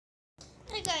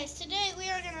Hey guys, today we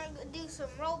are going to do some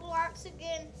Roblox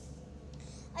again.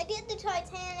 I did the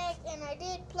Titanic and I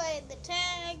did play the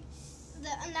tag,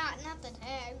 not the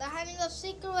tag, the hide and go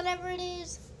seek or whatever it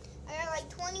is. I got like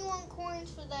 21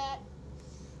 coins for that.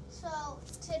 So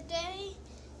today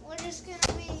we're just going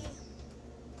to be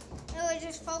really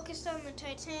just focused on the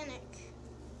Titanic.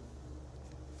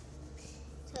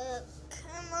 So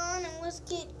come on and let's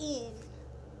get in.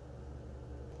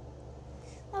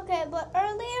 Okay, but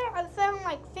earlier I found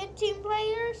like 15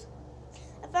 players.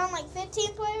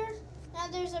 Now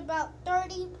there's about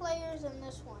 30 players in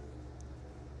this one.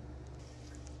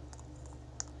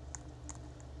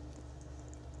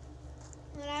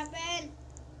 What happened?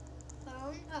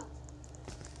 Phone up.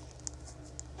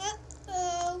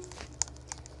 Uh-oh.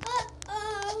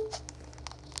 Uh-oh.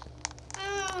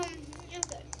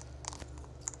 Okay.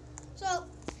 So,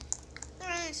 I'm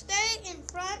going to stay in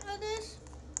front of this.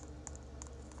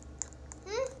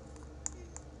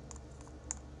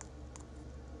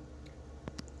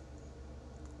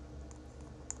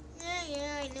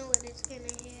 Yeah, I know what it's gonna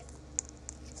hit.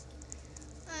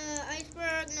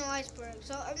 Iceberg, no iceberg.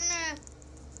 So I'm gonna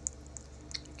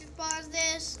just pause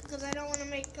this because I don't want to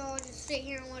make y'all just sit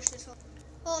here and watch this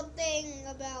whole thing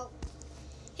about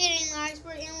hitting the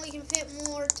iceberg, and we can fit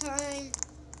more time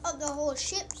of the whole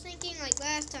ship sinking like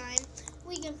last time.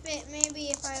 We can fit, maybe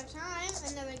if I have time,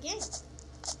 another game.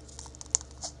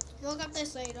 Look up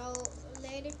this lady, old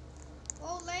lady.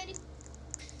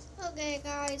 Okay,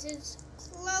 guys, it's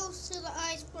close to the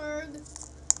iceberg.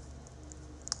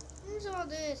 Where's all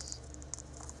this?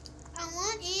 I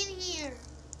want in here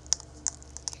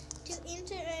to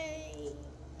enter a.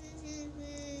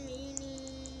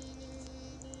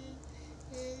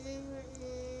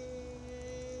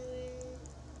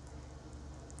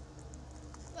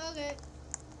 Okay.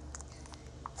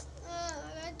 I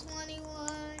got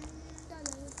 21.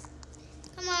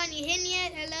 Come on, you in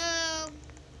yet? Hello?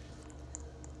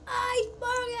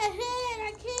 Iceberg ahead!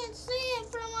 I can't see it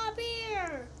from up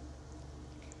here!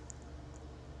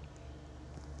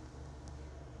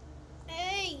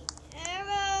 Hey,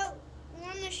 hello! We're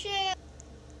on the ship.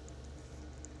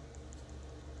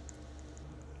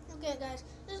 Okay, guys.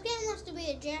 This game wants to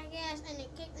be a jackass and it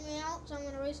kicked me out, so I'm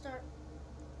going to restart.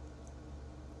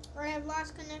 Or I have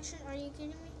lost connection. Are you kidding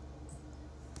me?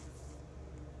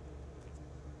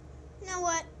 You know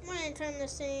what? I'm going to turn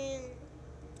this in.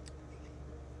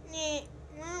 Nah,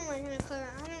 why am I going to clear it?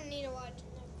 I don't need to watch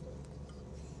Netflix.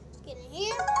 Let's get in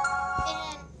here.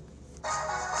 And I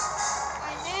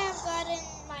have gotten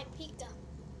my pizza.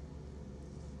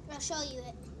 I'll show you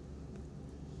it.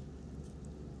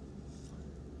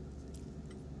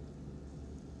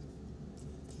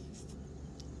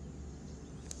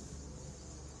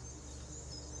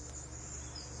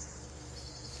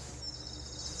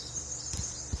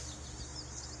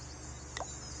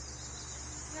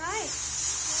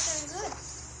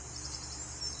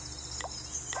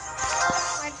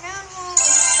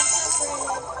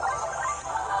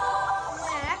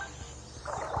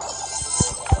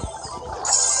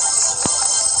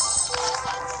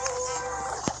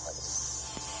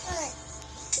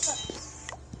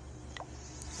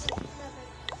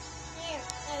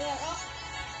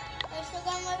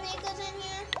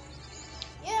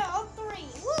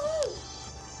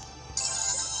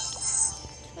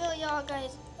 Y'all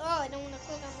guys, I don't want to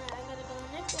click on that. I gotta go on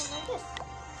the next one like this.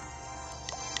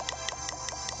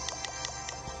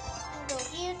 And go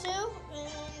here too, and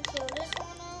fill this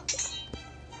one up.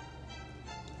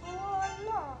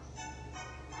 Voila!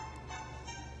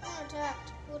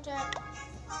 Who attacked?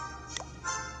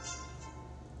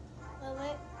 Oh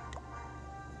wait.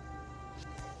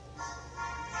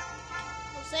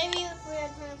 We'll save you if we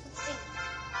have time for the thing.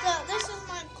 So this is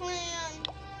my clan.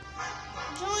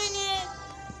 Join it.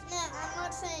 No, I'm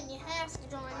not saying you have to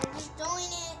join it. Just join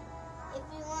it if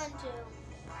you want to.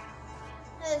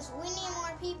 Because we need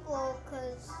more people,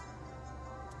 because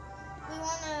we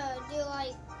want to do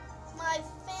like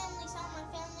some of my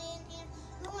family in here.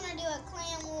 We want to do a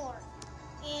clan war.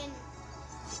 And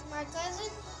my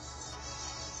cousin,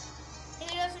 he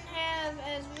doesn't have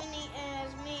as many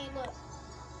as me. Look,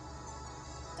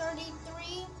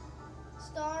 33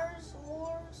 stars,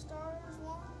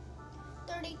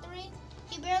 33.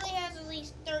 He barely has at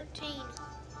least 13.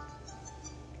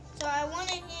 So I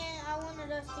wanted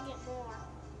us to get more.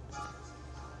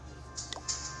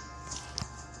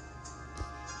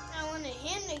 I wanted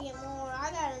him to get more.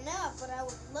 I got enough, but I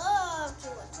would love to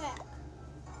attack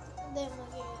them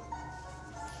again.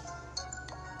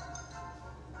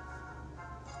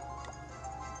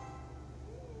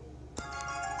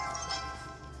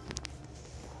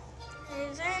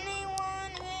 Is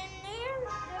anyone in there?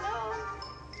 Hello?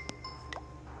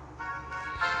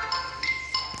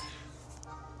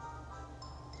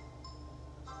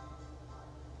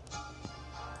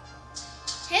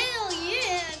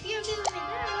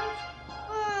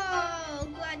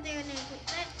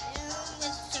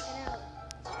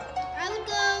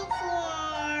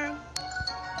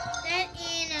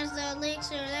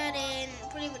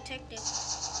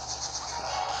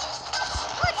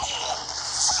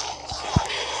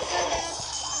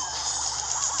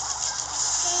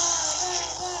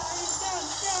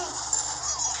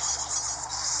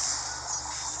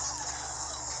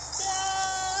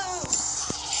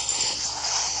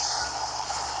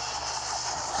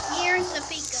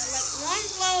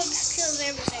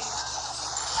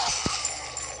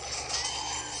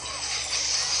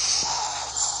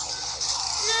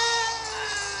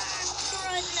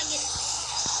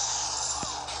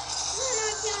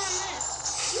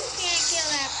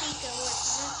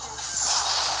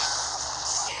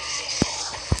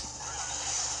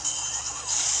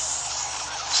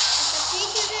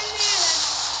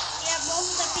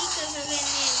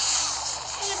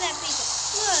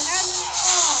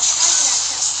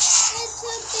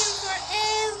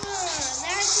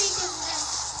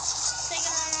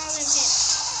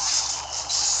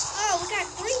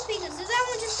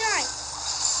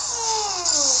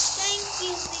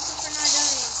 you, Pika, for not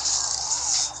dying.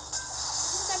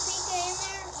 Isn't that Pika in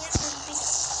there? Yes, there's a Pika.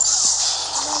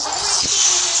 The barbarian king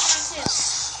is in there too.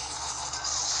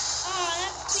 Oh,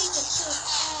 that Pika took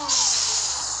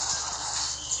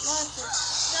lots of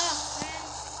stuff, man.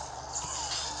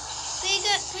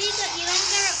 Pika,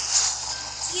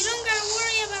 you don't gotta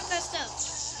worry about that stuff.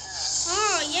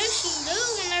 Oh, yes you do,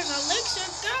 when there's elixir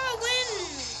going.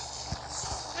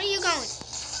 Where are you going?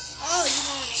 Oh, you're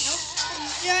going to help the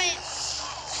giant.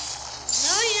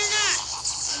 No, you're not.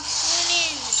 You went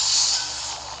in.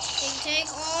 You can take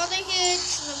all the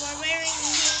hits, the barbarian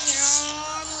king, and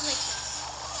all the elixir.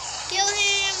 Kill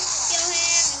him,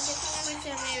 and get some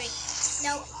elixir, maybe.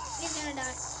 Nope, he's gonna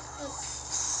die. Look.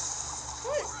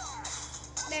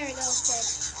 There we go, dead.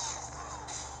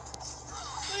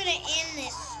 We're gonna end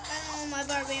this. I don't want my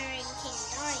barbarian king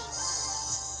dying.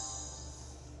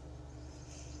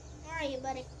 Where are you,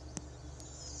 buddy?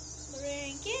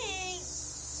 Barbarian king?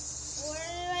 Where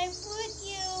did I put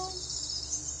you?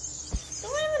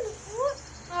 Don't even what?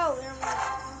 Oh, there we go.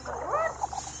 What?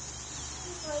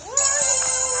 He's like, where are you?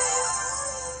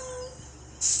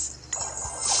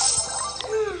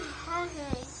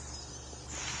 Okay.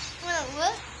 Well,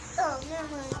 what? Oh, never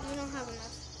mind. We don't have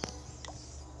enough.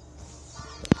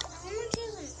 How much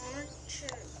is an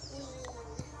archer?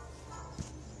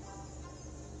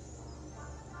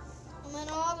 I'm in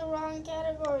all the wrong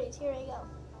categories. Here we go.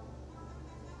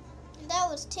 That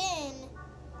was 10.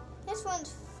 This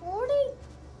one's 40?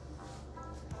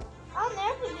 I'll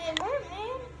never get hurt,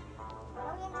 man.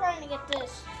 I'm trying to get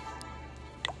this.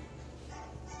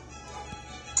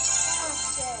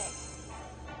 Okay.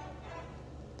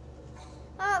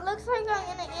 Oh, it looks like I'm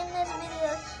gonna end this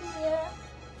video here.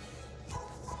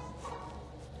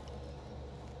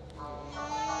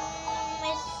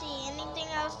 Let's see, anything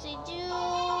else to do?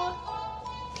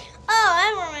 Oh,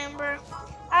 I remember.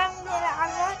 I'm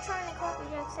not trying to copy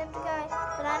Jacksepticeye,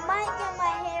 but I might get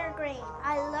my hair green.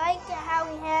 I like how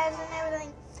he has and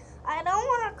everything. I don't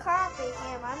want to copy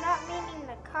him. I'm not meaning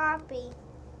to copy,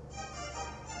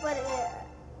 but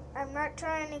I'm not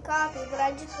trying to copy. But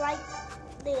I just like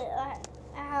the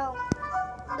how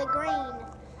the green.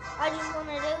 I just want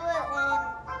to do it, and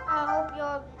I hope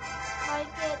y'all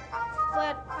like it.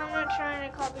 But I'm not trying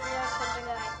to copy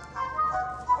Jacksepticeye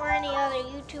or any other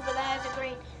YouTuber that has a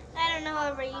green. I don't know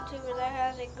of a YouTuber that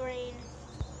has a green.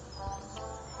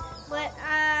 But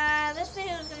this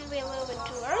video is going to be a little bit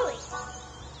too early.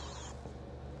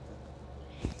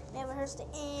 Never hurts to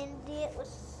end it with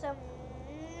some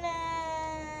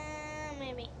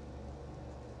maybe.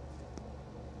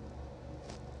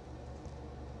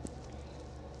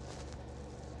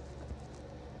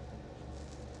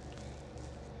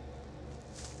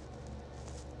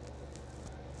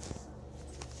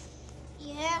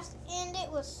 You have to end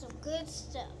it with some good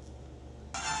stuff.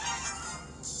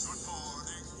 Good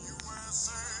morning,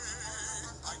 USA.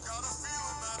 I got a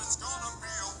feeling that it's gonna be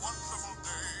a wonderful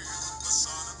day. The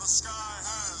sun in the sky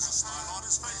has a smile on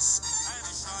his face, and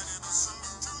he's shining a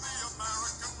salute to the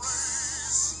American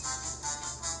race.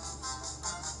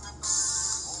 Oh boy,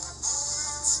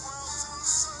 it's swell to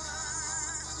say,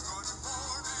 good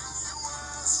morning,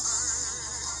 USA.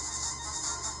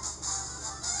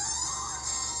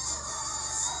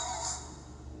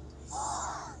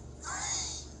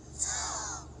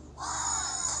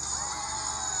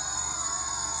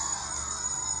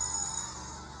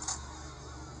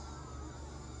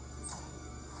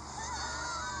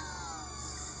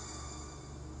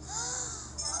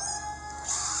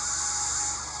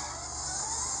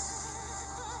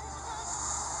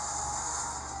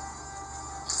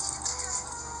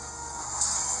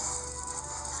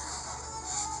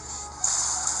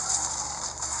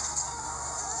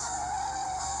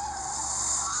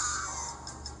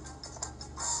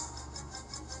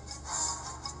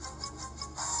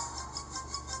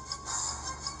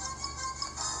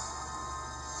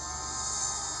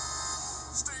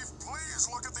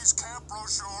 Look at these camp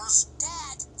brochures.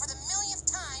 Dad, for the millionth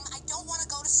time, I don't want to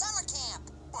go to summer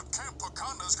camp. But Camp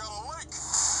Wakanda's got a lake.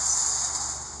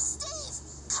 Steve,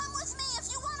 come with me if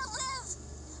you want to live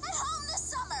at home this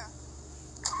summer.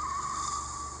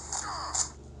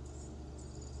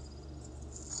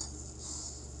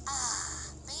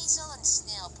 Basil and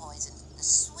snail poison. The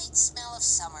sweet smell of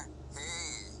summer.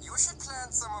 Hey, you should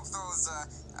plant some of those,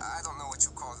 I don't know what you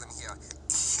call them here,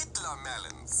 Hitler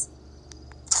melons.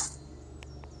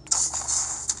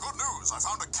 Good news, I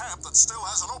found a camp that still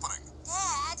has an opening.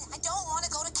 Dad, I don't want to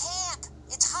go to camp.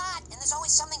 It's hot, and there's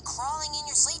always something crawling in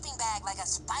your sleeping bag like a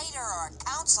spider or a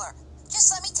counselor. Just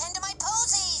let me tend to my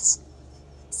posies.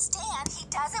 understand he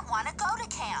doesn't want to go to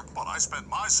camp. But I spent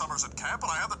my summers at camp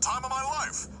and I had the time of my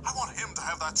life. I want him to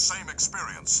have that same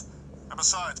experience. And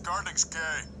besides, gardening's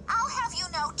gay. I'll have you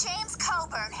know James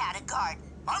Coburn had a garden.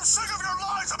 I'm sick of your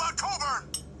lies about Coburn!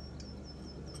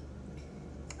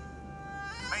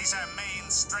 These are mean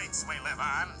streets we live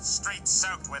on, streets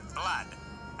soaked with blood.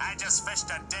 I just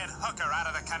fished a dead hooker out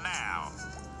of the canal.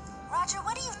 Roger,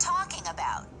 what are you talking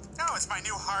about? Oh, it's my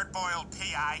new hard-boiled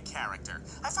PI character.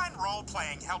 I find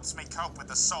role-playing helps me cope with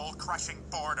the soul-crushing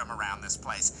boredom around this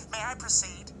place. May I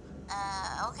proceed?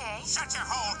 Okay. Shut your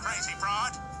hole, crazy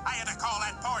broad. I had to call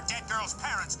that poor dead girl's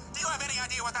parents. Do you have any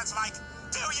idea what that's like?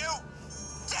 Do you?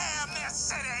 Damn this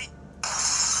city!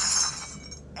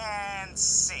 And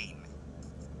scene.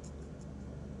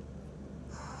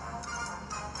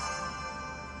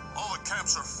 All the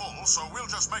camps are full, so we'll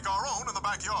just make our own in the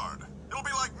backyard. It'll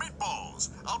be like meatballs.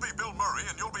 I'll be Bill Murray,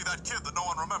 and you'll be that kid that no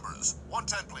one remembers.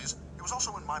 110, please. He was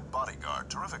also in My Bodyguard.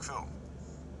 Terrific film.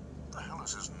 What the hell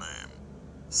is his name?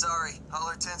 Sorry, all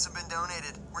our tents have been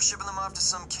donated. We're shipping them off to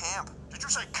some camp. Did you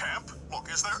say camp? Look,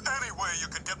 is there any way you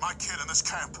can get my kid in this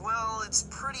camp? Well, it's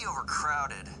pretty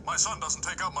overcrowded. My son doesn't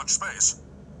take up much space.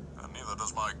 And neither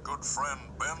does my good friend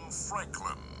Ben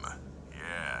Franklin.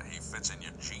 Yeah, he fits in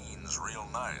your jeans real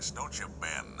nice, don't you,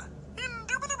 Ben?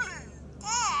 Indubitably.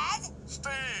 Dad?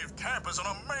 Steve, camp is an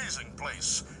amazing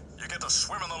place. You get to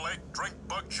swim in the lake, drink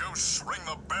bug juice, ring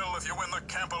the bell if you win the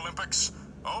Camp Olympics.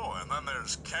 Oh, and then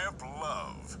there's Camp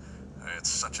Love. It's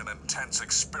such an intense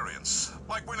experience.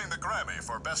 Like winning the Grammy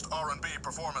for Best R&B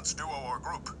Performance Duo or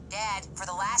Group. Dad, for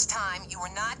the last time, you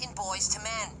were not in Boys to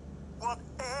Men. Whatever.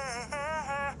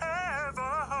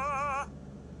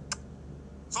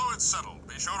 So it's settled.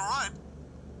 Be sure to write.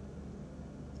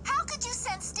 How could you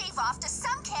send Steve off to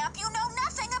some camp you know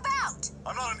nothing about?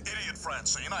 I'm not an idiot,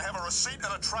 Francine. I have a receipt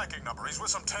and a tracking number. He's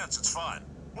with some tents. It's fine.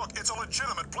 Look, it's a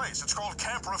legitimate place. It's called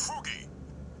Camp Refugi.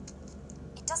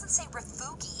 It doesn't say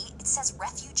refugi, it says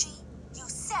refugee. You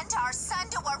sent our son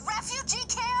to a refugee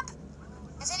camp?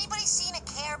 Has anybody seen a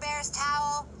Care Bear's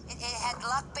towel? It had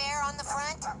Luck Bear on the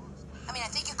front. I mean, I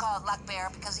think you call it Luck Bear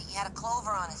because he had a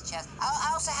clover on his chest.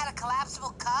 I also had a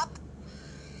collapsible cup.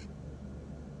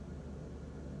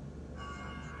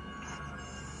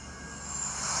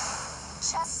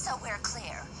 Just so we're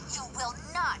clear, you will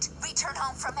not return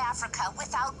home from Africa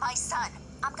without my son.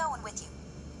 I'm going with you.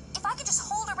 If I could just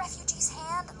hold a refugee's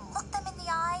hand and look them in the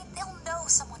eye, they'll know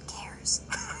someone cares.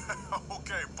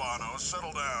 Okay, Bono,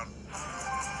 settle down.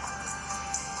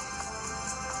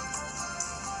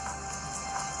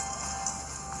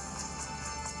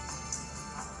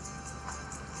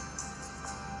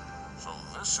 So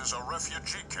this is a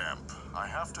refugee camp. I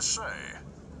have to say,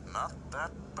 not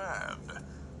that bad.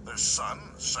 There's sun,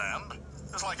 sand.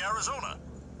 It's like Arizona.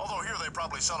 Although here they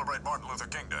probably celebrate Martin Luther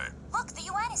King Day. Look, the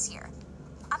UN is here.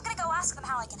 I'm gonna go ask them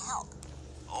how I can help.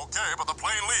 Okay, but the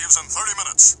plane leaves in 30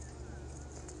 minutes.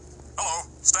 Hello,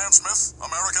 Stan Smith,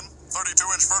 American,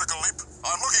 32-inch vertical leap.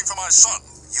 I'm looking for my son.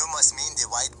 You must mean the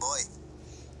white boy.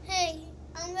 Hey,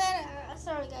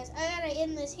 sorry guys, I gotta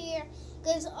end this here.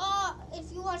 Because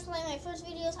if you watch like my first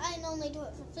videos, I can only do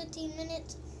it for 15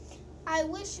 minutes. I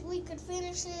wish we could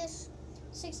finish this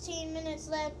 16 minutes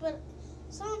left, but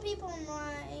some people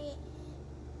might...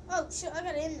 Oh, shit, I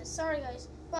gotta end this. Sorry, guys.